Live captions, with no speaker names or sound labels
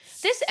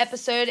This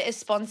episode is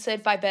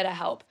sponsored by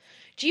BetterHelp.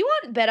 Do you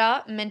want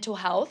better mental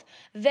health?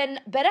 Then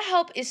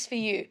BetterHelp is for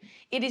you.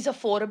 It is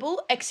affordable,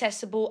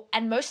 accessible,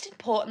 and most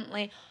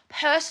importantly,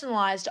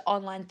 personalized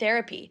online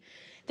therapy.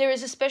 There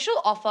is a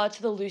special offer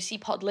to the Lucy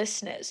Pod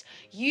listeners.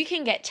 You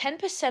can get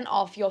 10%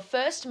 off your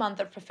first month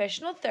of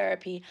professional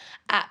therapy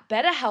at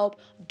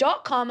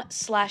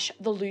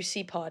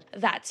betterhelp.com/thelucypod.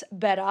 That's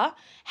better,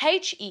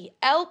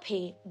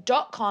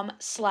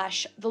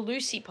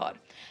 HELP.com/thelucypod.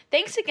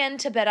 Thanks again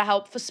to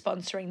BetterHelp for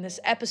sponsoring this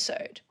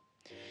episode.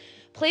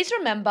 Please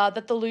remember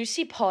that the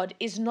Lucy Pod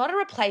is not a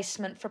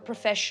replacement for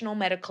professional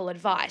medical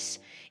advice.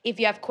 If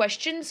you have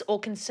questions or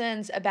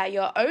concerns about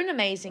your own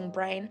amazing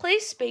brain,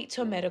 please speak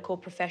to a medical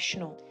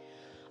professional.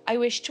 I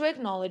wish to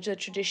acknowledge the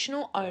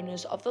traditional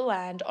owners of the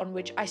land on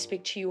which I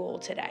speak to you all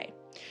today,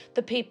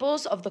 the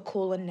peoples of the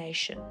Kulin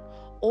Nation.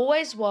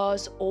 Always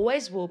was,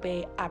 always will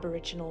be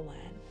Aboriginal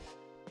land.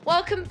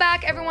 Welcome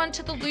back, everyone,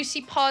 to the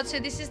Lucy Pod. So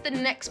this is the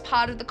next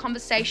part of the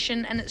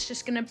conversation, and it's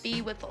just going to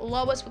be with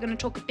Lois. We're going to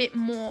talk a bit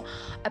more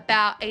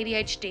about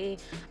ADHD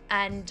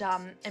and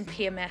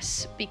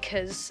PMS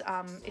because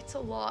it's a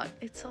lot.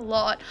 It's a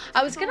lot.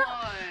 I was gonna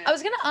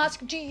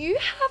ask, do you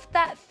have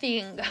that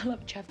thing? I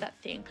love to have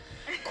that thing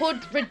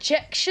called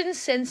rejection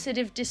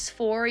sensitive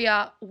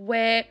dysphoria,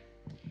 where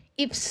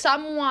if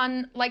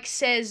someone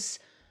says,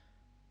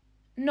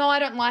 "No, I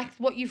don't like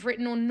what you've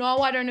written," or "No,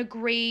 I don't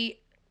agree,"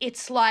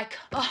 it's like,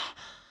 oh,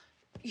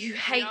 you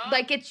hate, you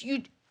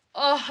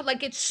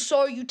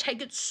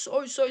take it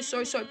so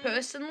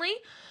personally.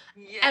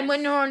 Yes. And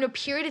when you're on a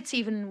period, it's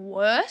even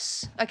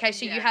worse. Okay,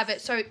 so you have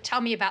it. So tell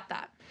me about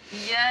that.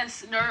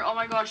 Yes. No, oh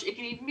my gosh. It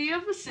can even be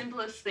of the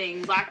simplest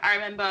things. I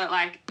remember,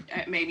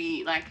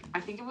 maybe, I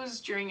think it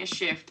was during a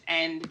shift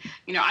and,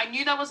 I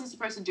knew that I wasn't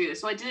supposed to do this,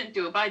 so I didn't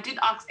do it, but I did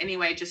ask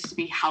anyway just to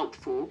be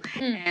helpful.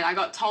 And I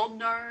got told,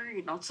 no,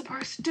 you're not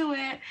supposed to do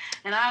it.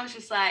 And I was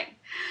just like,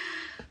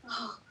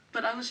 oh,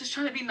 but I was just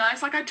trying to be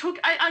nice.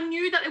 I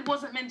knew that it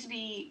wasn't meant to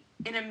be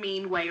in a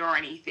mean way or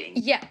anything.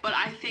 Yeah. But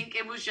I think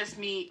it was just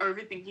me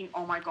overthinking,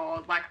 oh my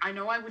God, I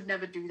know I would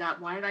never do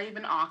that. Why did I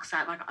even ask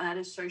that? That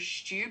is so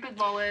stupid,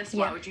 Lois.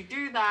 Yeah. Why would you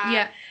do that?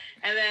 Yeah.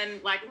 And then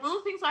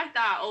little things like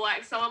that, or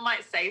someone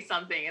might say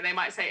something and they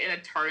might say it in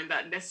a tone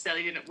that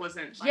necessarily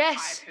wasn't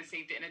yes. I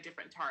perceived it in a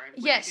different tone.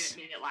 Yes. I didn't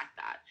mean it like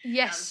that.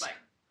 Yes. And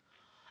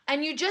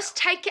and you just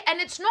take it,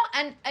 and it's not,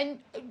 and I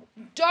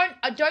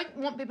don't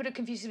want people to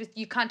confuse it with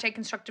you can't take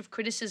constructive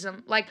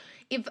criticism.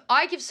 If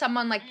I give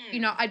someone,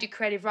 I do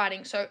creative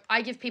writing, so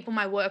I give people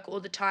my work all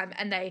the time,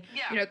 and they,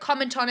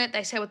 comment on it,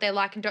 they say what they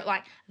like and don't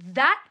like.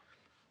 That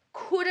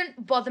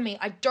couldn't bother me.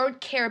 I don't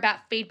care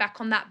about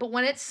feedback on that. But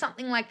when it's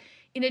something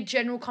in a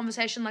general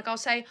conversation, I'll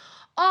say,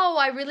 oh,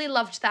 I really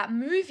loved that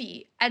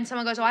movie, and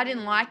someone goes, oh, I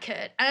didn't like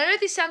it. And I know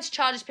this sounds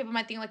childish, people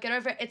might think, get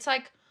over it. It's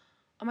oh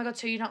my God,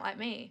 so you don't like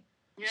me.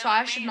 Yeah, so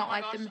I should not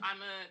like them.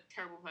 I'm a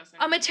terrible person.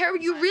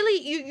 You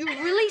really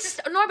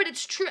no, but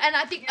it's true. And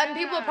I think, and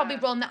people are probably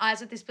rolling their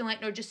eyes at this, being like,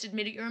 no, just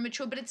admit it, you're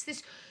immature. But it's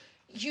this,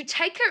 you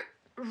take it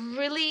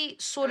really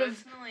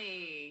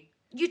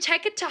you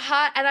take it to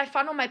heart. And I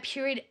find on my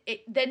period,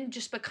 it then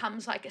just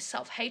becomes a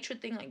self-hatred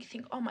thing. You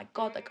think, oh my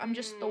God, I'm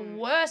just the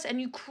worst. And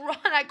you cry,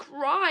 and I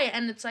cry.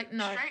 And it's no.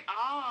 Straight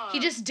up. He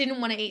just didn't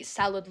want to eat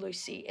salad,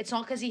 Lucy. It's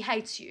not because he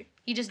hates you.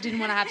 He just didn't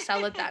want to have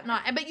salad that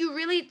night. But you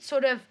really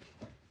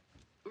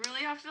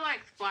really have to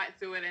fight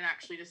through it and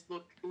actually just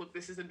look,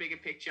 this is a bigger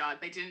picture.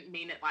 They didn't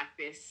mean it like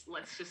this.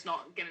 Let's just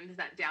not get into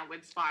that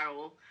downward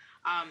spiral.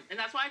 And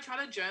that's why I try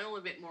to journal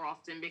a bit more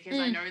often, because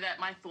I know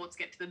that my thoughts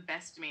get to the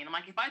best of me. And I'm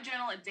if I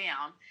journal it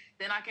down,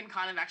 then I can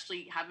kind of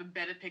actually have a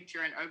better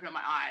picture and open up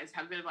my eyes,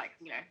 have a bit of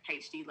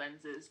HD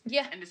lenses.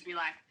 Yeah. And just be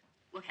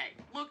okay,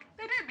 look,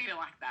 they didn't mean it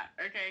like that,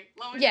 okay?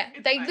 Lois, yeah,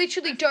 they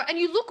literally don't. And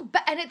you look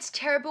back, and it's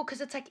terrible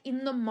because it's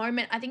in the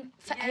moment. I think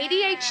for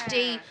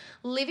ADHD,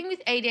 living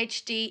with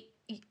ADHD,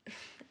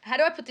 how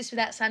do I put this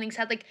without sounding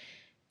sad?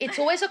 It's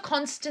always a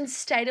constant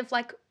state of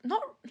not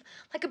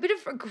a bit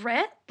of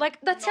regret.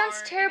 That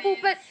sounds terrible,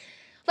 but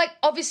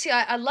obviously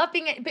I love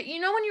being it. But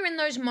when you're in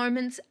those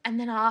moments and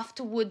then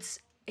afterwards,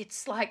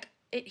 it's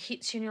it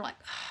hits you and you're it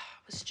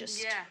was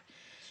just. Yeah.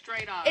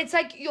 Straight up. It's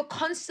you're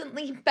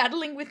constantly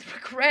battling with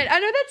regret. I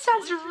know that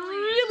sounds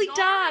really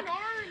dark,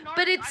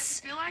 but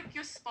it's... I feel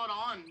you're spot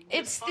on.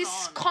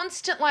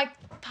 Constant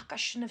fuck, I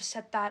shouldn't have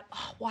said that.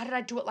 Oh, why did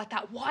I do it like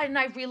that? Why didn't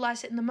I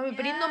realize it in the moment?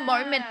 Yeah. But in the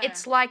moment,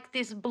 it's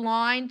this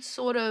blind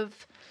sort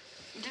of...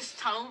 Just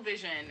tunnel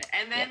vision.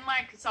 And then,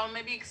 someone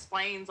maybe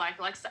explains,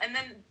 and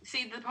then,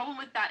 see, the problem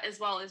with that as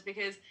well is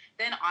because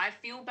then I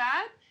feel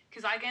bad,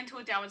 because I get into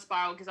a downward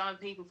spiral because I'm a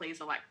people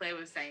pleaser, like Claire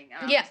was saying.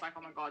 And I'm just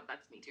oh my God,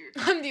 that's me too.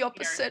 I'm the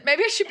opposite.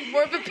 Maybe I should be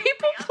more of a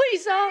people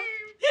pleaser.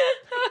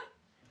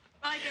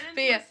 But I get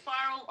into a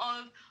spiral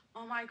of,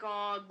 oh my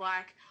God,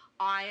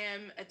 I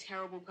am a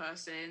terrible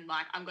person.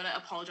 I'm going to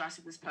apologize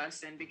to this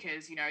person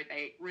because,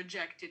 they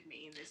rejected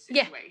me in this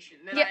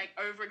situation. Then I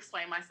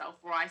over-explain myself,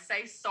 or I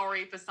say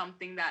sorry for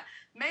something that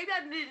maybe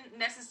I didn't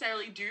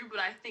necessarily do, but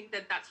I think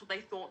that that's what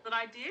they thought that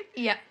I did.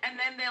 Yeah. And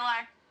then they're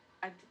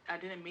I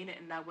didn't mean it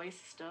in that way,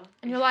 sister. And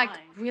It's you're like, fine.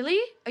 really?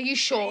 Are you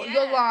sure? Yeah.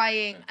 You're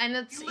lying. And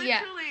it's,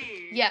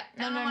 Literally. Yeah.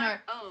 No, And no, I'm no. like,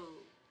 oh.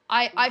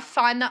 I Wow.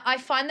 find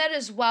that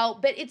as well.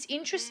 But it's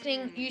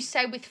interesting you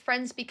say with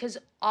friends, because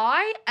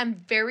I am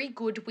very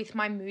good with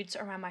my moods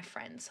around my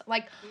friends.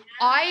 Like,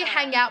 I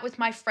hang out with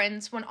my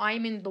friends when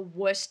I'm in the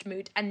worst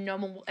mood and no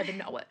one will ever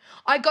know it.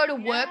 I go to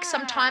work,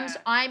 sometimes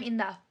I'm in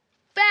the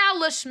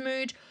foulest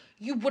mood.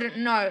 You wouldn't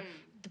know.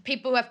 The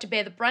people who have to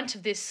bear the brunt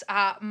of this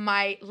are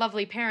my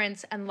lovely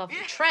parents and lovely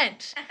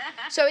Trent.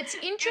 So it's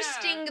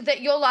interesting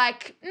that you're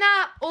like,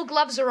 nah, all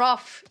gloves are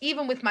off,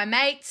 even with my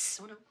mates.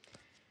 Oh, no.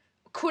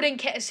 Couldn't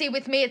care. See,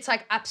 with me, it's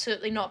like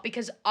absolutely not,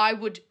 because I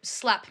would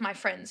slap my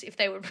friends if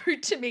they were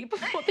rude to me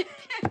before they.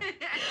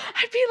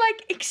 I'd be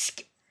like,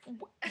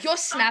 "You're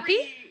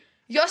snappy?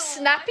 You're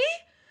snappy?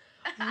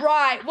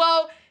 Right.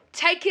 Well,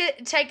 take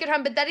it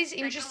home." But that is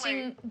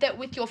interesting that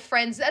with your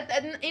friends, that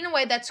in a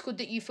way, that's good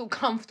that you feel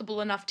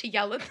comfortable enough to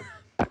yell at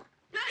them.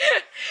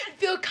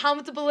 Feel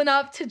comfortable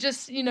enough to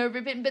just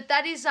rip it. But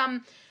that is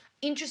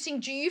interesting.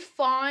 Do you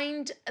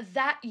find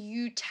that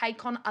you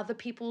take on other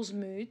people's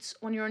moods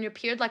when you're on your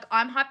period? Like,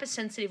 I'm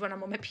hypersensitive when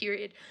I'm on my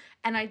period,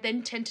 and I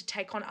then tend to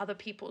take on other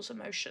people's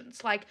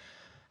emotions. Like,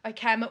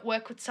 okay, I'm at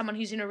work with someone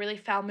who's in a really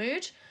foul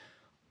mood.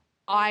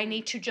 I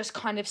need to just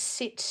kind of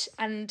sit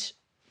and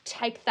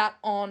take that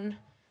on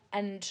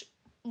and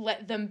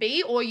let them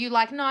be. Or you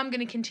like, no, I'm going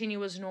to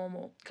continue as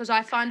normal, because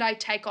I find I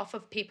take off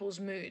of people's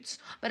moods.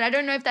 But I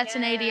don't know if that's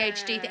an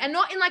ADHD thing, and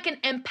not in like an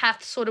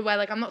empath sort of way.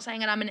 Like, I'm not saying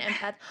that I'm an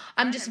empath.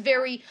 I'm an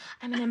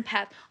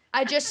empath.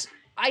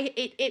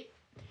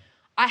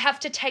 I have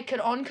to take it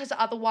on, because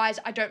otherwise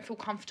I don't feel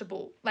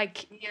comfortable.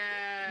 Like,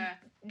 yeah.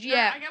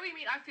 Yeah. No, I get what you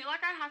mean. I feel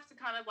like I have to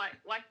kind of like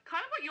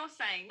kind of what you're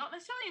saying, not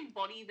necessarily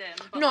embody them,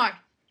 but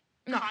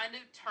kind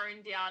of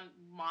tone down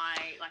my,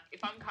 like, if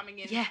I'm coming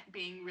in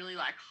being really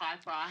like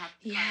hyper, I have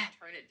to kind of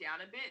tone it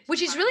down a bit.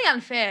 Which is really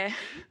unfair.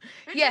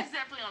 Which is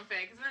definitely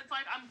unfair, because then it's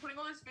like I'm putting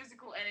all this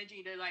physical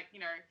energy to, like,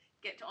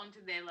 get onto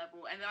their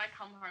level, and then I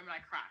come home and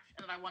I crash,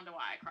 and then I wonder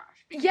why I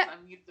crash, because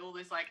I've used all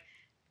this like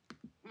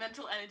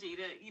mental energy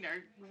to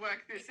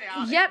work this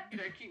out.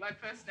 And, keep my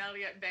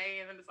personality at bay,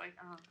 and then it's like,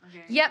 oh,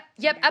 okay.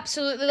 Yep,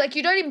 absolutely. Like,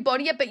 you don't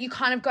embody it, but you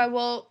kind of go,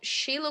 well,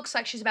 she looks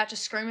like she's about to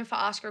scream if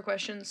I ask her a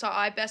question, so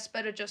I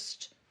better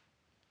just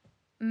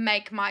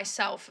make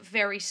myself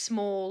very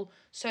small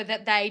so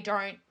that they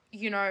don't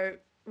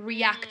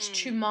react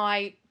to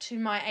my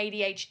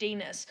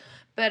ADHD-ness.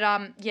 But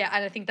and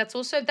I think that's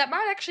also, that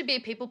might actually be a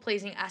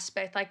people-pleasing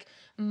aspect, like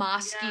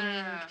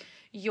masking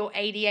your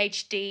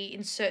ADHD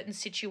in certain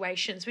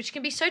situations, which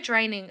can be so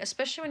draining,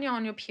 especially when you're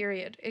on your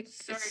period.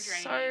 It's so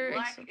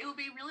draining. It will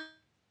be really...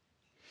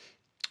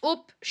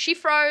 Oop, she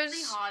froze.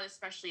 Really hard,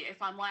 especially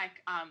if I'm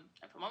like,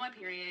 if I'm on my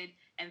period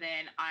and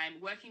then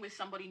I'm working with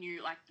somebody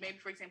new, like maybe,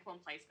 for example, on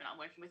placement, I'm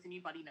working with a new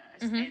buddy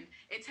nurse, and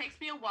it takes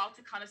me a while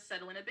to kind of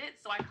settle in a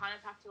bit, so I kind of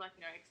have to, like,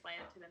 explain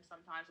it to them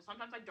sometimes, or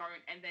sometimes I don't,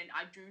 and then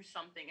I do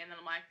something, and then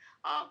I'm like,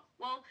 oh,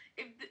 well,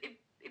 if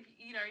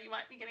you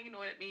might be getting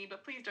annoyed at me,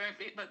 but please don't,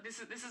 but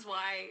this is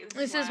why.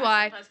 This is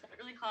why. I sometimes find it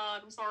really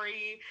hard, I'm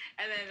sorry,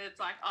 and then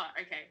it's like, oh,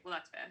 okay, well,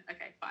 that's fair,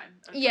 okay, fine.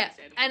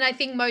 And I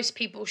think most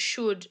people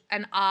should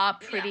and are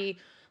pretty...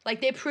 Like,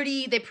 they're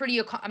pretty.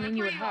 I mean,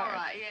 you would hope.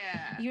 Right,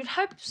 yeah. You'd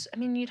hope.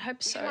 You'd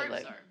hope so. And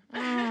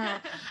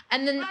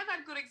then. But I've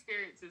had good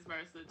experiences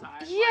most of the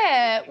time.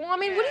 Yeah. Well, I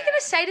mean, what are you gonna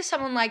say to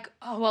someone like,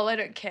 "Oh, well, I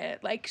don't care.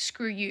 Like,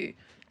 screw you,"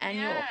 and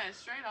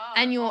straight up.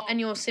 and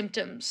your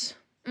symptoms.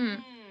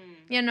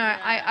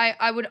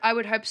 I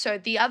would hope so.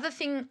 The other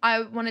thing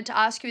I wanted to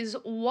ask you is,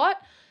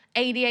 what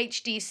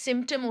ADHD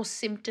symptom or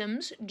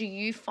symptoms do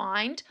you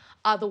find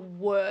are the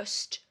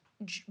worst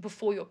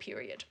before your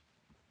period?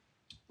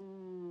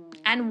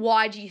 And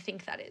why do you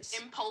think that is?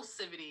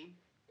 Impulsivity.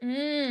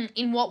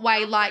 In what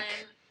way?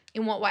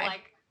 In what way?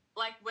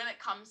 Like when it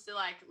comes to,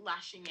 like,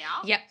 lashing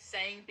out. Yep.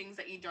 Saying things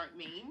that you don't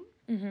mean.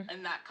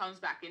 And that comes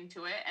back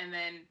into it. And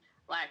then,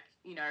 like,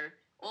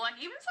 or like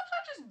even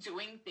sometimes just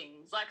doing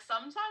things. Like,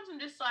 sometimes I'm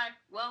just like,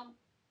 well,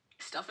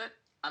 stuff it.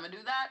 I'm gonna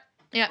do that.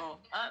 Yeah. Or,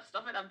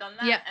 stuff it. I've done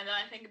that. Yeah. And then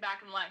I think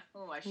back and I'm like,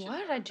 oh, I should. Why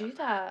did I do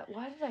that?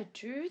 Why did I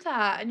do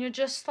that? And you're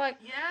just like,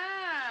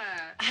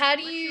 yeah.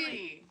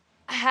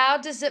 How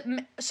does it,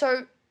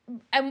 so,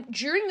 and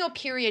during your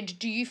period,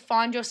 do you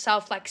find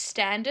yourself, like,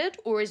 standard,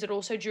 or is it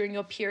also during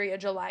your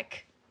period you're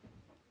like,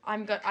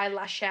 I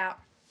lash out?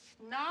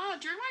 No,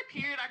 during my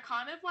period, I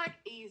kind of, like,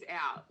 ease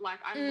out. Like,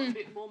 I'm a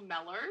bit more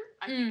mellow.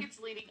 I think it's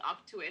leading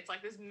up to it. It's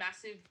like this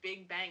massive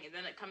big bang, and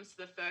then it comes to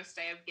the first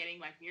day of getting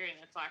my period,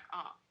 and it's like,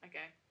 oh,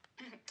 okay.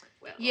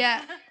 Well.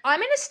 Yeah,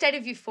 I'm in a state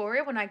of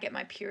euphoria when I get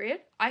my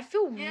period. I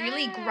feel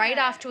really great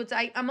afterwards.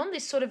 I'm on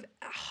this sort of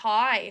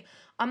high.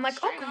 I'm like,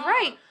 oh,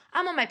 great.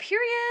 I'm on my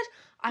period.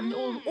 I'm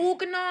all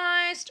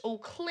organized, all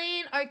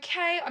clean.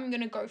 Okay, I'm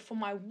going to go for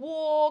my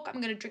walk. I'm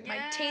going to drink my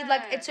tea.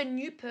 Like, it's a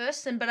new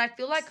person, but I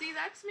feel like... See,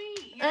 that's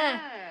me. Yeah.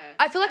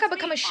 I feel like I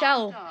become a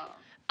shell.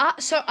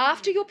 So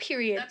after your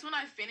period... That's when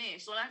I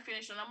finish. When I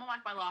finish, and I'm on,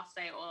 like, my last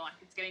day, or, like,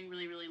 it's getting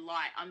really, really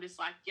light, I'm just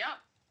like, yep,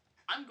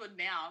 I'm good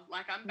now.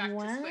 Like, I'm back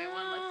to square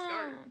one. Let's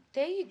go.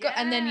 There you go.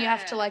 And then you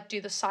have to Yeah. like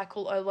do the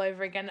cycle all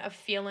over again of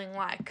feeling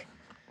like,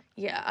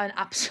 yeah, an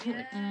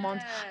absolute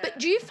monster. But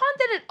do you find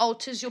that it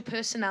alters your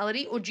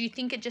personality, or do you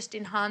think it just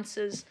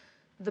enhances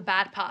the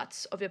bad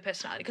parts of your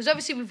personality? Because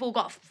obviously we've all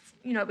got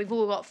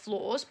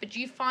flaws, but do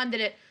you find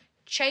that it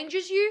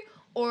changes you,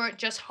 or it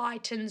just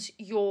heightens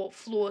your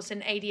flaws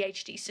and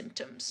ADHD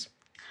symptoms?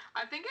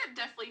 I think it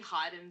definitely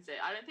heightens it.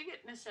 I don't think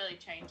it necessarily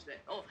changed it.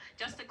 Or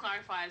just to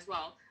clarify as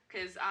well,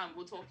 because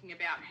we're talking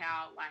about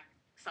how like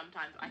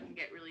sometimes I can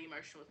get really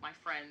emotional with my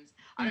friends.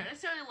 I don't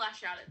necessarily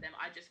lash out at them.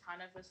 I just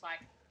kind of was like,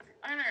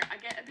 I don't know. I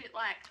get a bit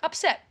like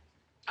Upset,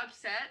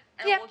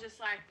 and or just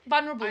like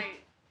vulnerable.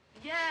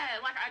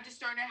 Like I just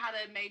don't know how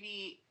to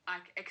maybe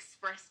like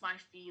express my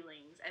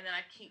feelings, and then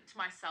I keep to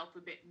myself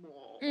a bit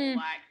more, or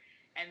like,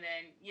 and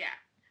then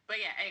but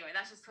anyway,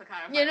 that's just kind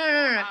of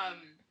No.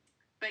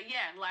 But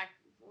yeah, like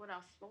what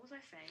else? What was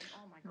I saying?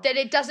 Oh my god. That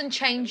it doesn't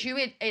change you;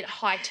 it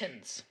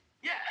heightens.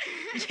 Yeah.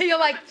 You're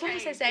like, what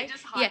was I saying? It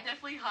just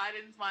definitely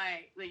heightens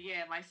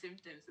my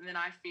symptoms, and then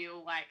I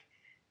feel like,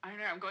 I don't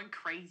know, I'm going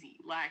crazy.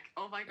 Like,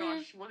 oh my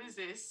gosh, what is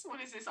this?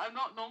 What is this? I'm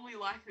not normally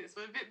like this.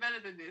 We're a bit better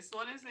than this.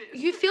 What is this?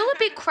 You feel a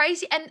bit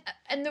crazy.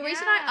 And the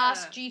reason I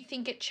asked, do you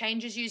think it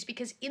changes you, is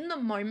because in the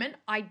moment,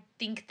 I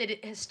think that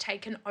it has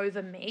taken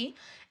over me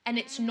and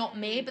it's not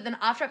me. But then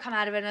after I come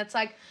out of it, and it's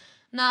like,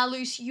 nah,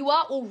 Lucy, you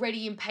are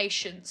already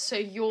impatient. So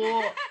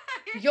your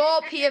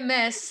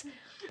PMS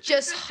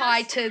just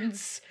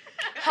heightens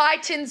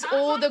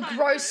all the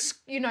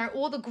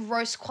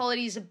gross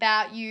qualities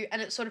about you, and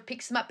it sort of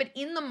picks them up. But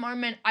in the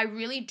moment, I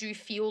really do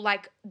feel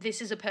like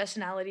this is a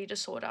personality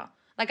disorder.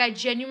 Like, I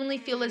genuinely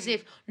feel as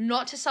if,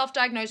 not to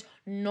self-diagnose,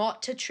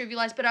 not to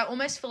trivialize, but I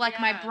almost feel like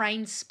my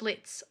brain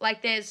splits.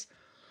 Like, there's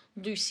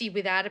Lucy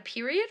without a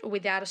period or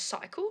without a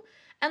cycle,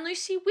 and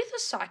Lucy with a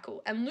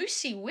cycle. And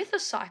Lucy with a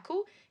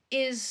cycle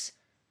is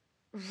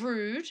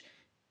rude,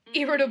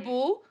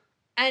 irritable,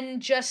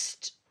 and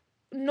just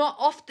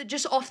off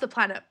the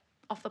planet.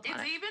 It's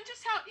even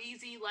just how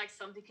easy like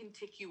something can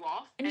tick you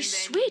off, and you then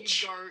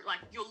switch. You go, like,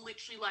 you're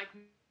literally like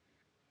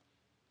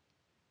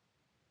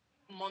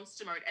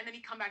monster mode, and then you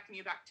come back and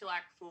you're back to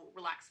like full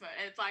relaxed mode,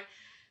 and it's like,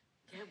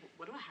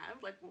 what do I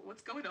have? Like,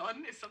 what's going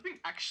on? Is something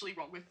actually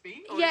wrong with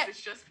me, or is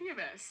this just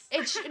PMS?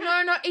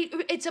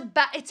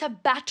 It's a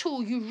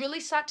battle. You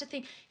really start to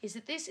think, is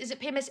it this? Is it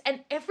PMS?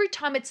 And every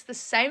time it's the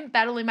same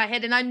battle in my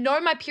head, and I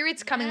know my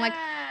period's coming. Like,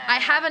 I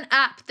have an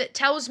app that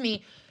tells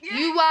me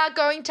you are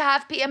going to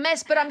have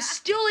PMS, but I'm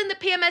still in the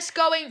PMS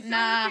going,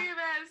 nah.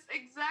 PMS,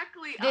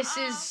 exactly. This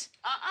is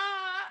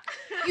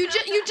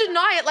you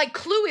deny it. Like,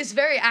 Clue is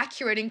very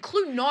accurate, and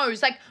Clue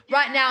knows. Like,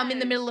 right now I'm in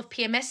the middle of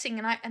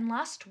PMSing, and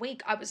last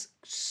week I was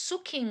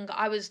sooking,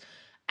 I was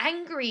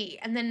angry,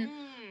 and then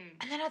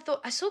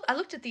I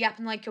looked at the app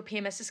and like, your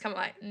PMS is coming.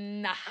 Like,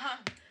 nah.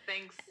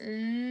 Thanks.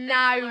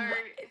 No.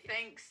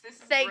 Thanks. This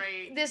is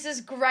great. This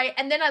is great.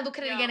 And then I look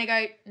at it again and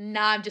go,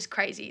 nah, I'm just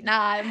crazy.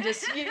 Nah, I'm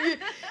just you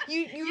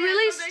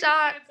really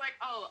start. It's like,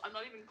 oh, I'm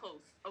not even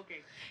close.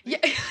 Okay. Yeah.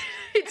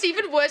 It's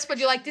even worse when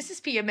you're like, this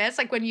is PMS,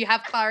 like when you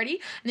have clarity,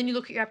 and then you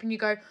look at your app and you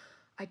go,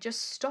 I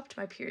just stopped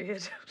my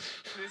period.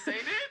 This ain't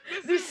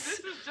it. This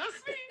is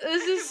just me.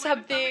 This is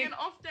something. An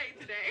off day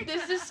today.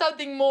 This is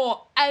something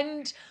more.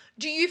 And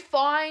do you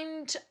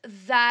find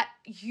that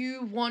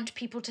you want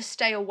people to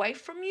stay away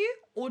from you,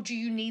 or do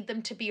you need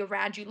them to be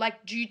around you?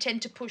 Like, do you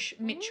tend to push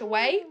Mitch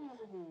away,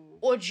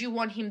 or do you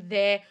want him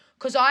there?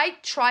 Because I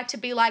try to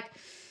be like,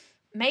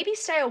 maybe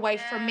stay away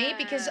from me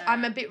because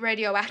I'm a bit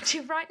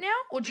radioactive right now.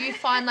 Or do you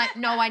find like,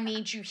 no, I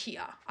need you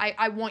here.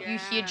 I want you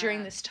here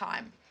during this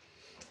time.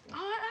 Oh, I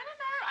don't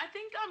know. I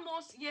think I'm more,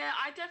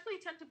 I definitely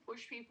tend to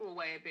push people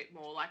away a bit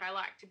more. Like, I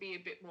like to be a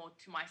bit more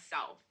to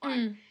myself.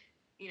 Like,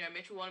 you know,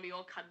 Mitch will want to be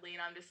all cuddly,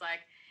 and I'm just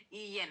like,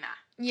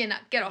 nah,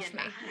 get off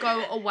me.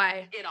 Go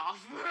away. Get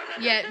off.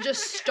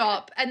 Just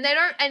stop. And they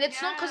don't, and it's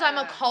not because I'm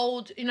a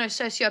cold,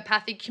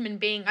 sociopathic human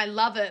being. I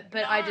love it,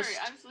 but I just.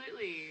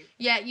 Absolutely.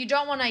 Yeah, you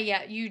don't want to,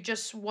 you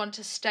just want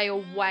to stay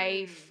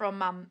away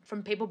from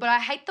people. But I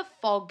hate the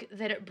fog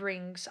that it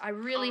brings. I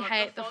really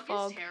hate the fog. The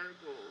fog is terrible.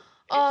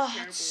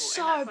 It's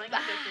so and that's bad. something I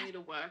definitely need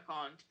to work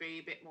on, to be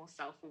a bit more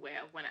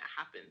self-aware of when it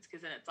happens,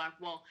 because then it's like,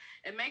 well,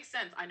 it makes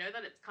sense. I know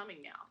that it's coming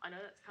now. I know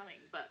that's coming,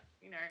 but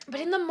But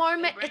in the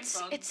moment, it's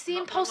the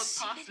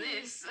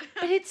impulsivity.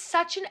 But it's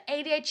such an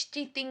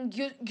ADHD thing.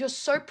 You're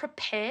so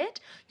prepared.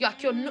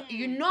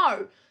 You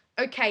know.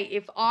 Okay,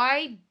 if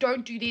I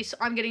don't do this,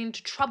 I'm getting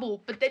into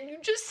trouble. But then you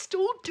just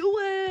still do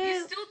it.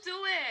 You still do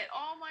it.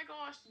 Oh my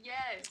gosh,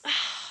 yes.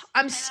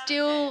 I'm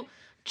still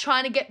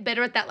trying to get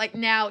better at that. Like,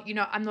 now,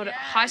 I'm not at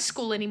high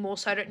school anymore,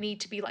 so I don't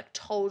need to be like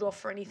told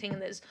off or anything.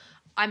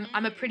 And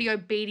I'm a pretty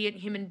obedient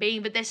human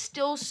being, but there's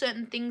still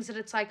certain things that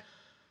it's like,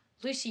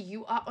 Lucy,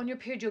 you are on your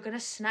period, you're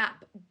gonna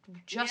snap.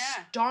 Just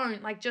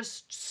don't, like,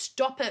 just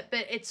stop it.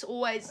 But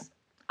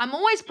I'm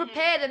always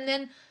prepared, and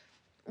then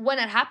when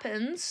it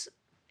happens,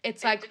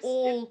 it's like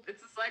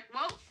it's just like,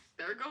 well,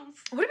 there it goes.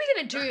 What are we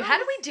gonna do? How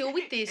do we deal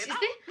with this? Is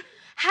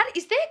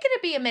there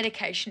gonna be a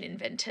medication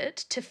invented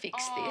to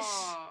fix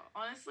this?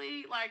 Honestly,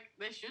 honestly, like,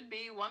 there should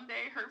be one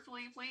day,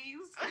 hopefully, please.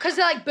 Because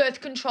they're like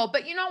birth control.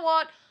 But you know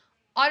what?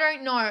 I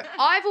don't know.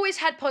 I've always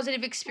had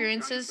positive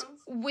experiences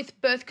with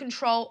birth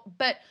control,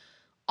 but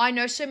I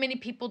know so many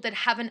people that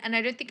haven't, and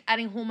I don't think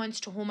adding hormones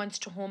to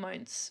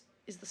hormones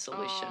is the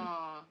solution.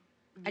 Oh,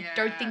 I yeah.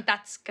 don't think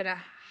that's going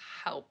to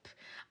help.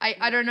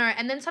 I don't know.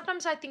 And then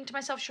sometimes I think to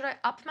myself, should I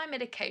up my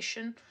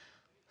medication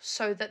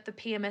so that the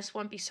PMS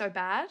won't be so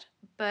bad?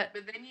 But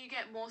then you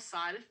get more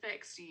side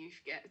effects.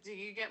 Do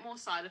you get more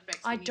side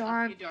effects I when you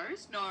up your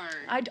dose? No.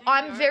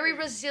 I'm very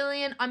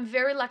resilient. I'm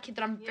very lucky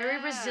that I'm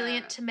very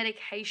resilient to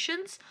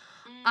medications.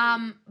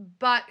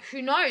 But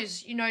who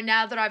knows? You know,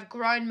 now that I've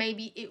grown,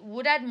 maybe it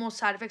would add more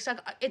side effects. Like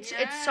it's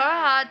so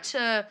hard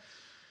to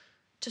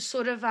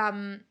sort of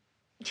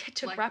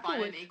to like grapple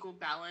find with an equal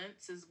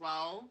balance as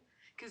well.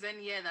 Because then,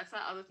 that's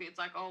that other thing. It's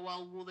like, oh,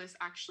 well, will this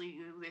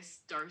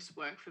dose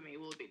work for me?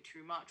 Will it be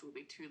too much? Will it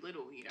be too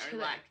little? You know,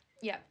 like...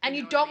 Yeah, and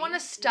you don't want to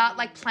start,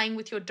 like, playing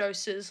with your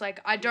doses. Like,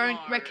 I don't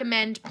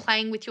recommend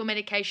playing with your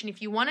medication.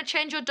 If you want to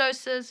change your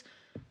doses,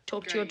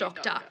 talk to your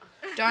doctor.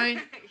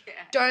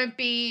 Don't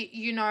be,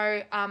 you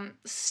know,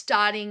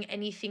 starting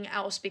anything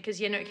else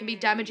because, it can be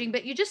damaging.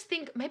 But you just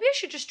think, maybe I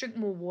should just drink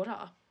more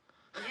water.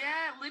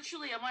 Yeah,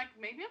 literally. I'm like,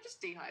 maybe I'm just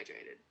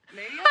dehydrated.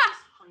 Maybe I'm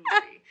just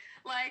hungry.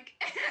 Like,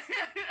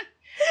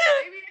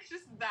 maybe it's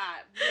just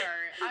that.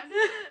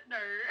 No.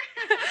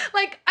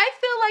 Like, I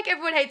feel like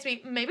everyone hates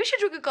me. Maybe I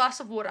should drink a glass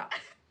of water.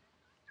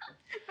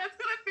 That's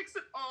gonna fix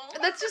it all.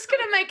 That's just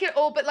gonna make it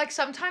all. But, like,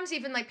 sometimes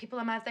even, like, people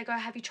are mad. They go,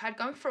 have you tried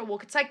going for a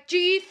walk? It's like, do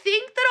you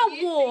think that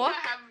a walk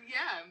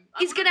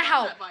is gonna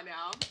help? By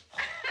now.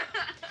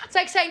 It's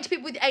like saying to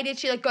people with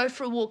ADHD, like, go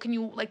for a walk and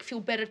you'll, like,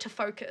 feel better to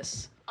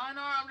focus. I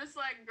know, I'm just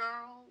like,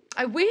 girl.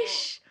 I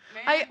wish.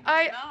 Man, I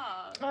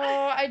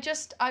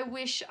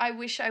wish. I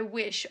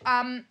wish.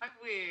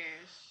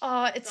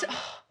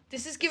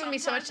 This is giving me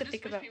so much to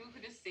think about. People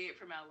could just see it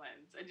from our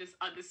lens and just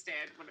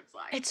understand what it's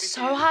like. It's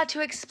so hard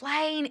to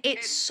explain.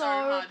 It's so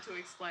hard to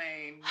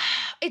explain.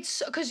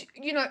 It's because,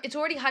 it's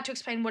already hard to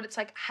explain what it's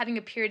like having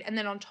a period, and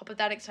then on top of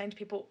that, explain to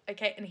people,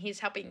 okay, and here's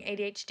how being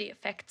ADHD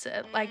affects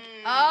it. Like,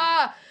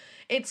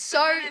 it's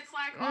so... It's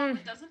like,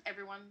 but doesn't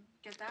everyone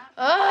get that?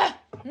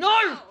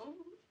 No!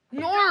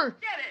 No!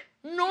 Get it!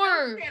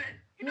 No!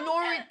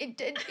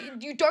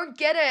 You don't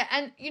get it.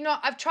 And,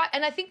 I've tried,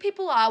 and I think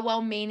people are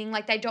well-meaning,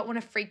 like, they don't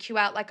want to freak you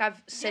out. Like,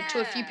 I've said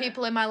to a few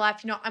people in my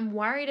life, I'm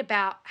worried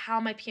about how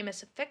my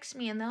PMS affects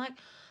me, and they're like,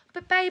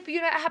 but babe,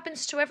 it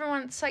happens to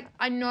everyone. It's like,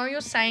 I know you're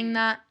saying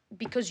that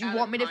because you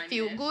want me to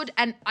feel good,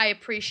 and I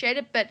appreciate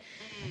it, but...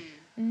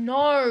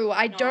 No,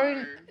 I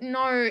don't.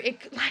 No,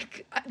 it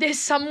there's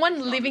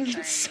someone living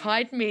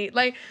inside me.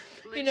 Like,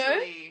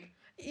 literally.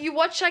 You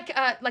watch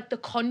like The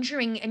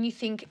Conjuring, and you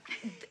think,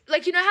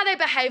 like, how they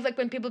behave, like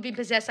when people be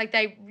possessed, like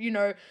they,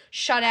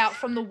 shut out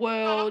from the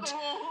world.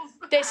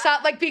 They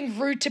start like being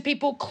rude to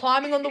people,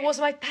 climbing on the walls.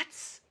 I'm like,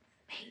 that's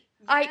me.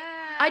 Yeah.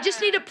 I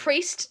just need a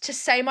priest to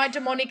say my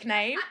demonic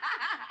name.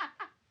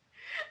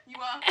 You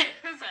are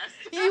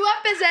possessed. You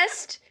are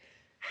possessed.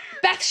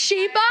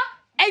 Bathsheba.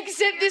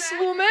 Exit this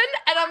woman,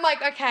 and I'm like,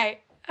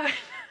 okay. I'm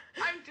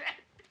dead.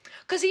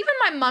 Because even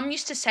my mum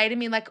used to say to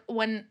me, like,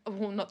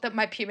 not that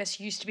my PMS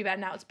used to be bad,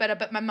 now it's better,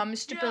 but my mum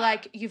used to be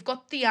like, you've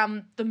got the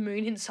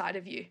moon inside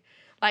of you.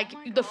 Like,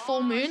 the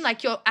full moon,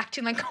 like, you're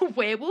acting like a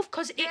werewolf,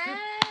 because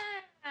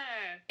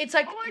it's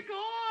like, oh my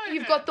God.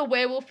 You've got the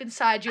werewolf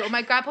inside you. Or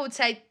my grandpa would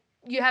say,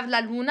 you have La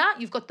Luna,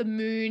 you've got the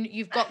moon,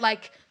 you've got,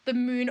 like, the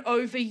moon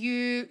over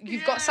you,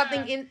 you've got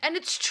something in, and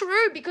it's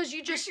true, because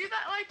you just... You see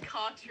that, like,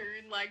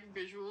 cartoon, like,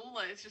 visual,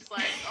 like, it's just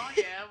like, oh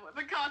yeah,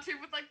 the cartoon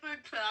with, like, the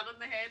cloud on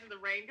the head and the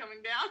rain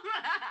coming down.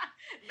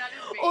 That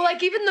is me. Or,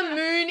 like, even the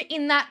moon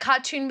in that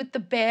cartoon with the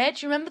bear.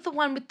 Do you remember the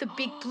one with the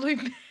big blue...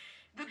 The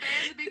bear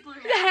and the big blue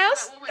house? The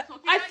house? Is that what we're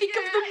talking I about? think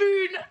of the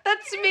moon.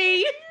 That's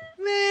me.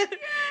 Man,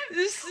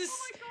 this is...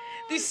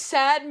 This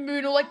sad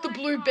moon, or like the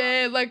blue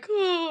bear, like,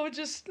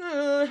 just... what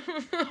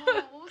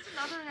was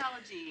another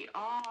analogy?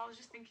 I was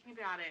just thinking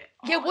about it.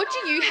 Yeah, what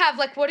do you have?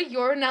 Like, what are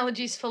your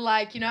analogies for,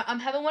 like, I'm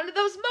having one of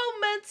those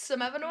moments.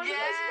 I'm having one of those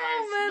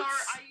moments.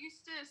 No, I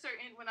used to,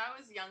 when I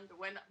was younger,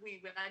 when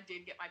I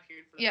did get my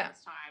period for the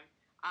first time,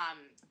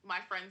 my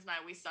friends and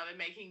I, we started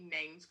making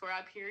names for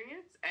our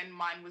periods, and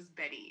mine was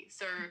Betty.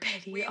 So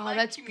Betty, we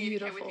that's communicate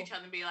beautiful. with each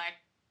other and be like,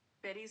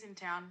 Betty's in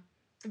town.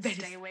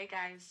 Stay away,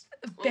 guys.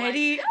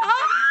 Betty. Like,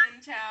 Betty's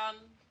in town.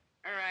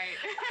 All right.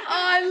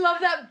 I love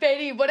that,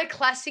 Betty. What a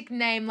classic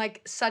name.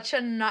 Like, such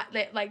a nut.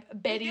 Like,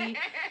 Betty,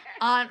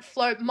 Aunt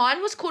Flo.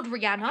 Mine was called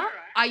Rihanna. Right.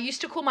 I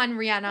used to call mine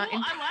Rihanna.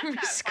 I like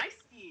that.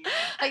 Feisty.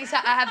 Like you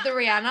said, I have the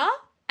Rihanna.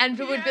 And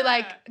people would be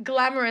like,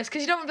 glamorous.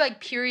 Because you don't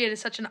like, period is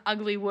such an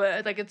ugly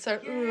word. Like, it's so,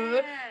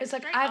 it's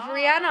like, I have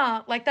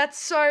Rihanna. Like, that's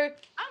so. I like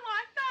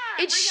that.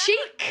 It's Rihanna,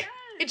 chic. Yeah.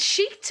 It's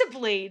chic to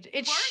bleed.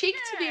 It's chic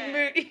to be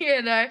moody,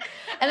 And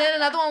then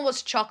another one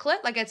was chocolate.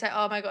 Like, I'd say,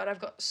 oh my God, I've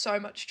got so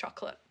much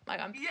chocolate. Like,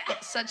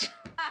 got such...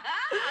 I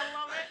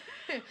love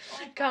it.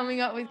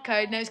 Coming up with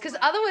code names. Because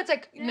other words,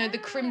 like, the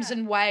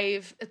crimson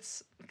wave,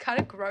 it's kind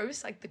of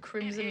gross. Like, the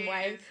crimson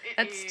wave.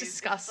 That's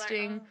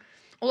disgusting.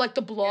 Or like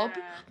the blob.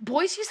 Yeah.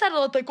 Boys use that a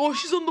lot, like, oh,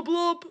 she's on the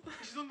blob.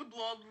 She's on the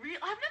blob.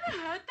 I've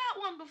never heard that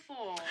one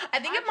before. I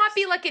think it might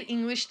be like an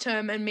English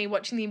term and me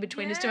watching the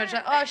In-Betweeners too much.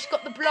 Like, oh, she's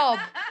got the blob.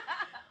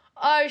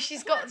 Oh,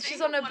 she's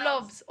on her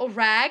blobs. Or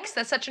rags.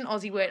 That's such an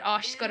Aussie word. Oh,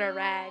 she's got her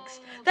rags.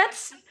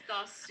 That's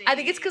disgusting. I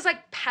think it's because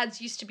like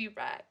pads used to be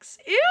rags.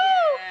 Ew.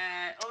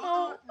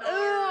 Yeah.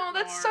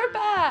 That's so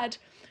bad.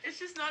 It's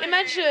just not.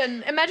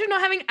 Imagine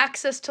not having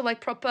access to like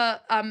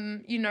proper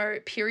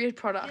period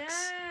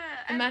products.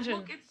 Yeah. Imagine.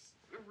 And look, it's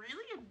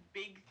really a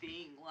big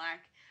thing.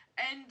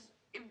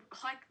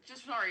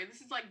 Sorry,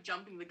 this is like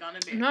jumping the gun a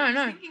bit. No.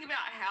 Thinking about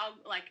how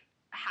like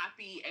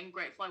happy and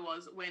grateful I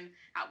was when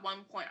at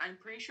one point I'm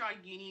pretty sure our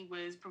uni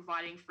was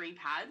providing free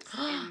pads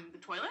in the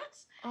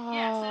toilets. Oh.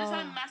 Yeah, so they just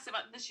had a massive,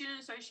 the student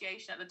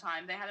association at the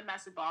time, they had a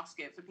massive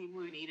basket for people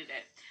who needed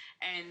it.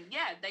 And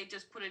yeah, they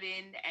just put it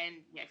in, and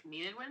yeah, if you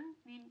needed one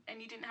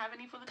and you didn't have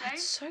any for the day,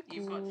 so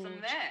you've got some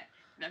there.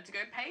 You don't have to go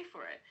pay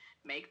for it.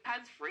 Make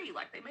pads free,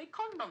 like they make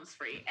condoms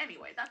free.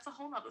 Anyway, that's a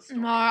whole nother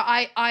story. No,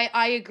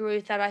 I agree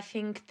with that. I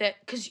think that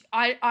because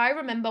I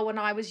remember when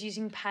I was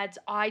using pads,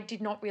 I did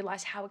not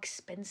realize how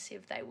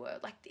expensive they were.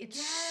 Like it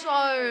is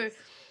so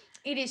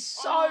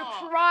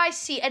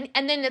pricey,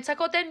 and then it's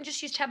like, oh, then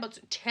just use tampons.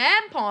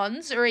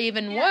 Tampons are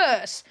even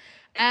worse,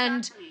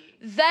 and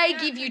they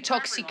give you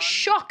toxic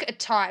shock at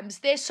times.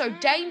 They're so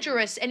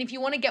dangerous, and if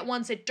you want to get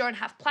ones that don't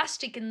have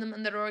plastic in them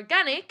and that are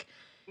organic,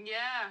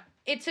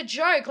 it's a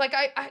joke. Like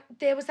I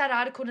there was that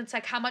article, and it's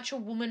like how much a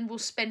woman will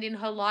spend in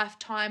her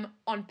lifetime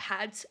on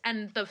pads,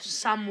 and the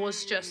sum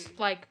was just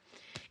like,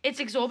 it's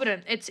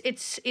exorbitant. It's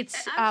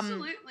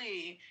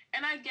absolutely.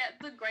 And I get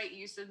the great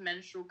use of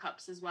menstrual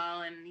cups as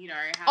well, and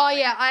how. Oh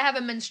yeah, I have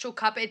a menstrual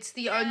cup. It's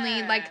the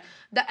only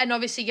and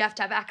obviously you have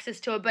to have access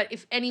to it. But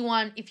if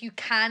you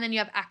can and you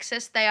have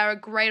access, they are a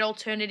great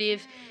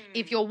alternative.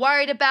 If you're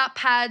worried about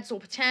pads or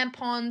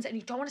tampons and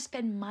you don't want to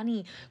spend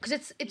money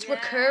because it's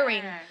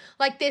recurring.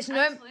 Like there's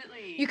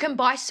you can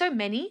buy so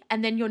many,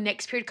 and then your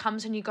next period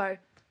comes and you go,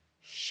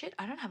 shit,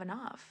 I don't have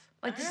enough.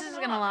 Like this isn't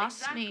gonna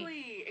last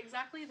me.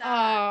 Exactly that.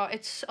 Oh,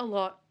 it's a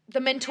lot. The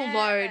mental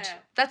load.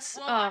 That's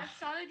I've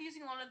started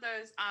using a lot of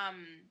those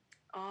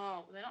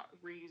they're not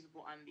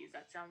reusable undies.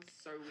 That sounds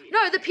so weird.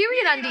 No, the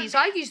period undies.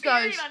 I use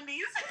those.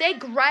 Undies. They're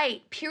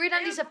great. Period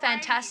undies are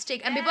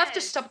fantastic. And people have to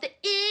Yes. stop the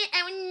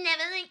I would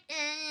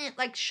never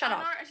like shut up.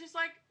 No, it's just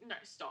like no,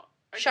 stop.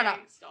 Okay, Shut up.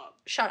 Stop.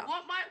 Shut up.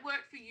 What might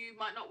work for you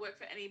might not work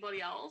for anybody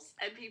else,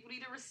 and people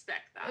need to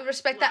respect that.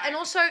 Respect that. And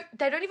also,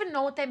 they don't even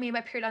know what they mean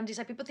by period undies.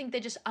 Like, people think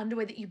they're just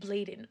underwear that you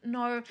bleed in.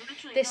 No,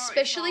 Literally, they're no,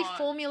 specially it's not.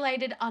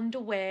 formulated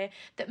underwear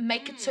that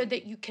make it so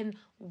that you can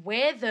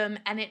wear them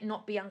and it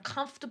not be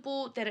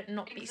uncomfortable, that it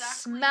not be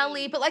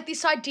smelly. But, like,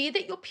 this idea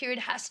that your period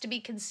has to be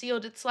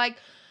concealed, it's like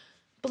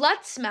blood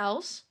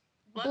smells,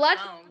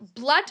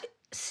 blood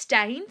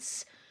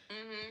stains.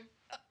 Mm-hmm.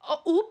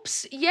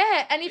 Oops,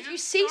 yeah. And if you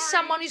see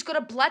someone who's got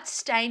a blood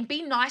stain,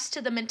 be nice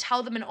to them and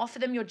tell them and offer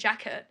them your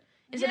jacket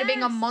instead of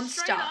being a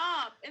monster. Straight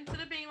up.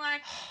 Instead of being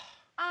like,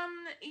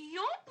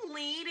 you're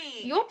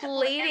bleeding. You're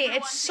bleeding.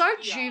 It's so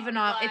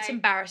juvenile. Like, it's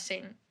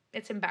embarrassing.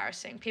 It's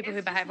embarrassing. People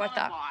who behave like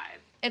that. Vibe.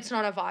 It's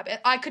not a vibe.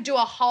 I could do a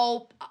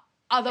whole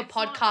other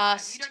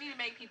podcast. You don't need to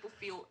make people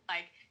feel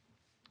like.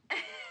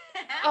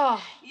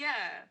 Oh. Yeah.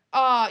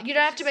 Oh, you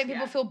don't have to make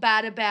people feel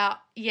bad about,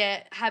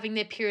 having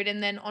their period,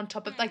 and then on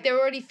top of, like, they're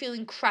already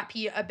feeling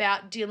crappy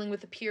about dealing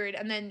with a period,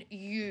 and then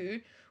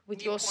you,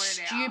 with your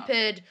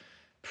stupid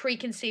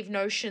preconceived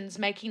notions,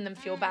 making them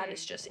feel bad.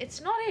 It's just,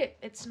 it's not it.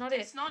 It's not it.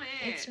 It's not it.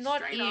 It's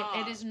not Straight it. up.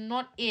 It is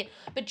not it.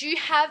 But do you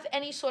have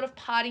any sort of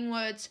parting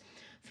words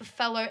for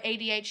fellow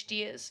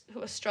ADHDers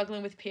who are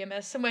struggling with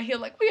PMS, and we're here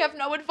like, we have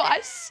no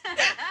advice?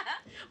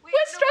 We're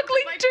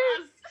struggling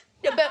too.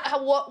 Yeah,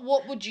 but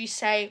what would you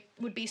say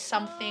would be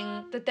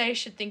something that they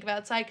should think about?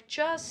 It's like,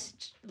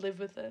 just live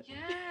with it. Yeah,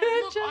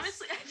 look,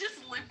 honestly,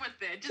 just live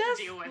with it. Just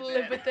deal with it.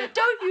 Live with it.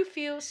 Don't you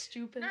feel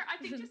stupid? No, I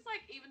think just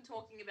like even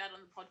talking about it on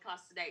the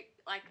podcast today,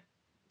 like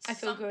I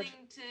feel something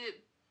good. to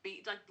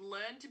be like,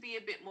 learn to be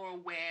a bit more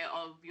aware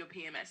of your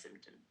PMS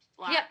symptoms.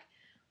 Like,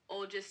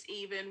 or just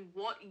even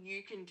what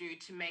you can do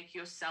to make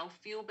yourself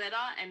feel better,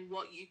 and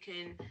what you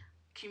can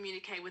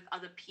communicate with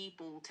other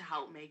people to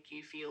help make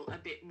you feel a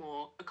bit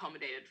more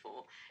accommodated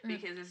for,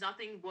 because there's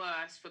nothing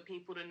worse for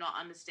people to not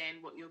understand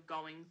what you're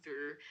going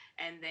through,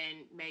 and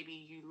then maybe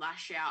you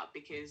lash out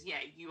because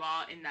you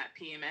are in that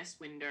PMS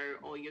window,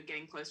 or you're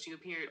getting close to your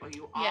period, or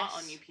you are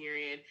on your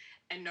period,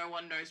 and no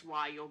one knows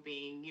why you're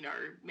being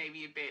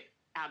maybe a bit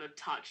out of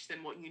touch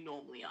than what you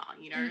normally are,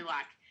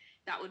 like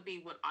that would be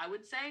what I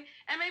would say.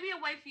 And maybe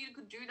a way for you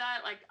to do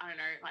that, like, I don't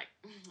know, like,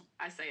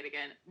 I say it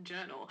again,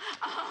 journal.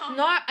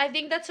 No, I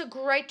think that's a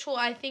great tool.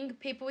 I think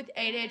people with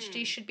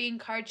ADHD should be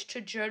encouraged to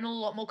journal a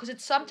lot more, because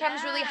it's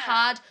sometimes really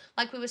hard,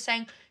 like we were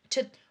saying,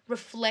 to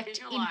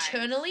reflect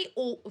internally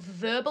or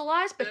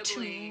verbalize, but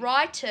to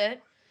write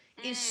it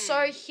is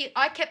so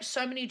I kept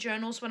so many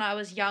journals when I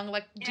was young,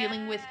 like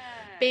dealing with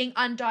being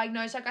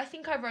undiagnosed. Like, I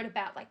think I wrote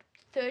about like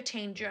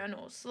 13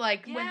 journals.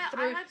 Like, Yeah, went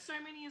through. I had so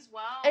many as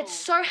well. It's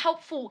so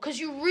helpful because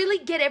you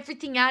really get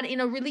everything out in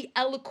a really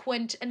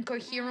eloquent and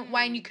coherent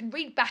way, and you can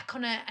read back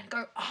on it and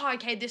go, oh,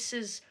 okay, this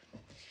is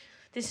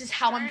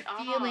how I'm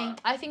Straight feeling.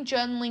 up. I think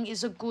journaling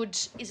is a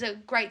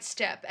great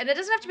step. And it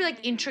doesn't have to be like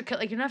intricate.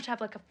 Like, you don't have to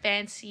have like a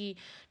fancy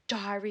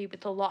diary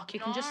with a lock.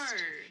 You can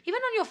just, even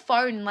on your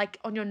phone, like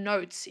on your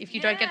notes, if you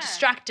don't get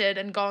distracted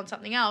and go on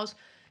something else,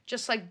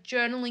 just like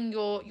journaling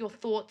your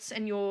thoughts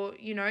and your,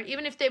 you know,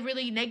 even if they're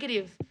really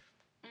negative,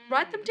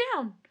 write them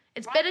down.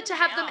 It's better to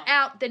have them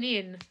out than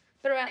in.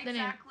 Better out than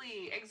in.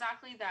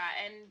 Exactly that.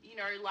 And, you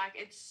know, like,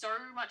 it's so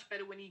much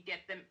better when you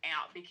get them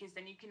out, because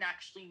then you can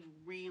actually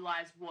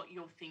realize what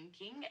you're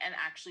thinking and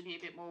actually be a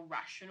bit more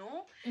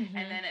rational. And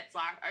then it's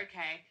like,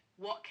 okay,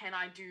 what can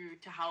I do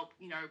to help,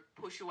 you know,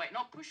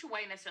 not push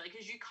away necessarily,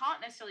 because you can't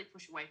necessarily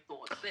push away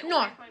thoughts. They're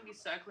always going to be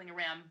circling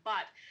around,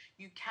 but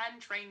you can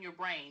train your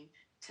brain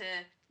to,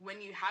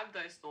 when you have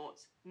those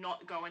thoughts,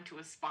 not go into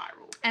a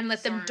spiral. And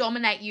let them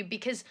dominate you,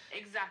 because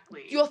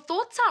your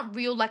thoughts aren't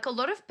real. Like,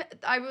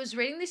 I was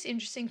reading this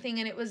interesting thing,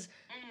 and it was,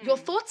 your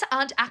thoughts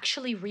aren't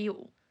actually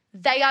real.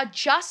 They are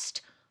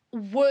just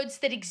words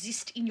that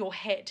exist in your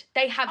head.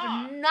 They have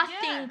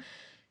nothing. Yeah.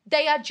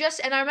 They are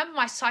just, and I remember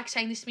my psych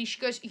saying this to me, she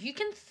goes, you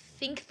can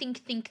think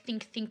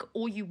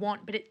all you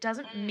want, but it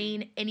doesn't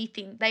mean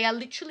anything. They are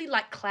literally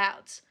like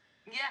clouds.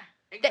 Yeah.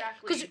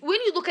 Exactly. Because when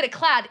you look at a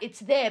cloud,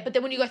 it's there, but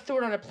then when you go through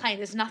it on a plane,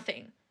 there's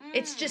nothing.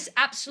 It's just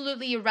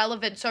absolutely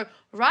irrelevant. So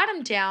write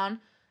them down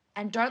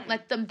and don't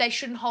let them, they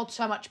shouldn't hold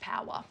so much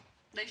power.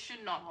 They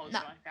should not hold so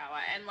much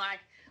power. And like,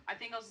 I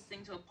think I was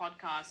listening to a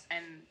podcast,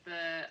 and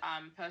the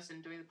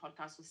person doing the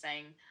podcast was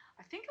saying,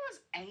 I think it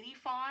was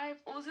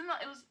 85, or it was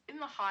in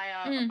the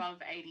higher above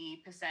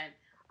 80%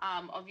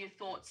 of your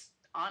thoughts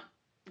aren't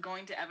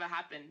going to ever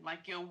happen.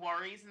 Like, your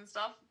worries and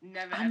stuff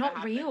never ever not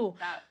happen. Real.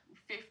 That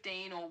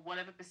 15 or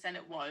whatever percent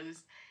it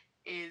was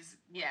is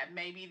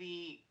maybe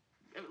the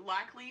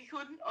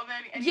likelihood of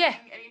any of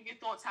your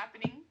thoughts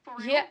happening for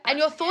real. Yeah, and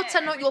your thoughts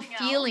are not your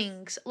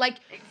feelings. Like,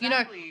 you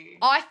know,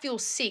 I feel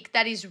sick.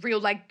 That is real.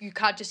 Like, you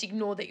can't just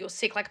ignore that you're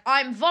sick. Like,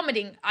 I'm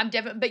vomiting.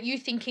 But you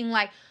thinking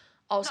like,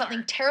 oh,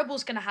 something terrible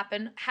is going to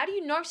happen. How do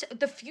you know?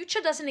 The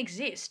future doesn't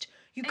exist.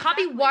 You can't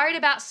be worried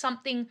about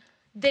something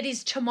that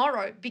is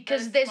tomorrow,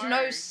 because there's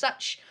no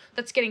such,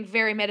 that's getting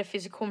very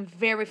metaphysical and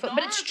very, but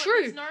it's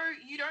true.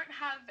 You don't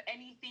have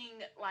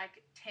anything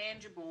like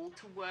tangible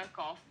to work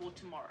off for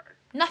tomorrow.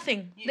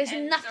 Nothing. There's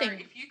nothing. So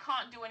if you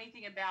can't do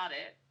anything about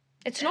it,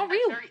 it's not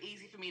real. It's very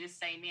easy for me to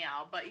say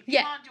now, but if you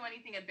can't do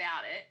anything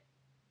about it,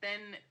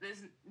 then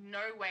there's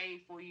no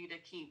way for you to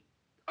keep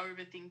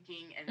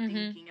overthinking and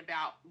thinking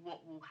about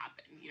what will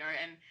happen, you know.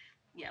 And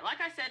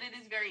like I said, it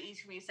is very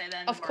easy for me to say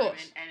that in the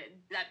moment, and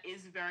that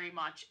is very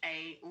much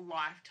a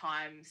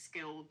lifetime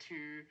skill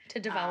to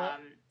develop.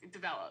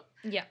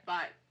 Yeah.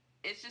 But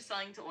it's just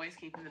something to always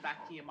keep in the back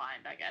of your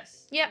mind, I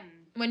guess. Yeah.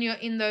 When you're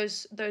in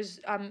those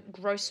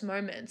gross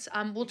moments.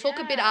 We'll talk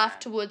a bit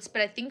afterwards,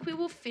 but I think we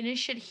will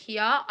finish it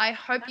here. I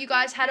hope you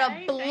guys had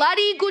a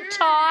bloody good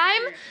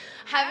time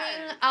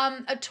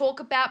having a talk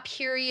about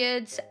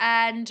periods,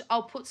 and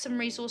I'll put some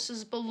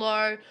resources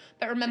below.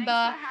 But remember,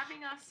 thanks for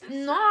having us,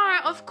 sister. No,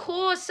 of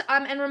course.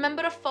 And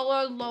remember to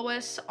follow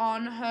Lois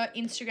on her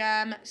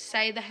Instagram.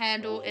 Say the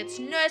handle. It's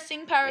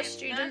nursing para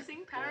student.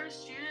 Nursing para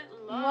student.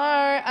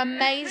 Whoa,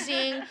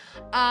 amazing.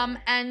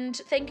 And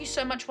thank you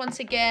so much once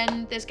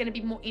again. There's going to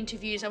be more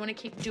interviews. I want to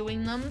keep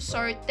doing them.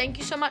 So thank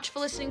you so much for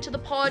listening to the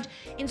pod.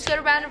 Insert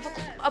a round of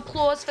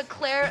applause for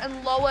Claire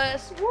and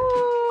Lois.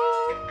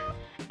 Woo!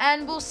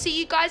 And we'll see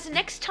you guys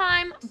next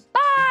time.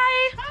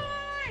 Bye.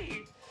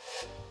 Bye.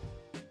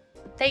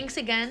 Thanks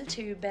again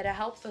to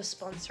BetterHelp for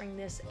sponsoring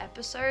this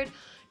episode.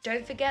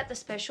 Don't forget the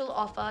special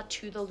offer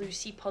to the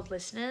Lucy Pod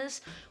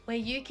listeners, where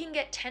you can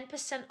get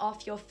 10%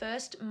 off your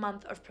first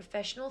month of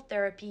professional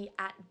therapy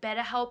at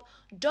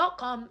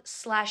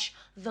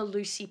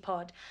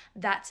betterhelp.com/thelucypod.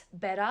 That's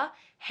better,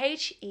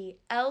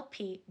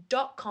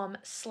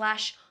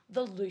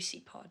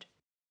 HELP.com/thelucypod.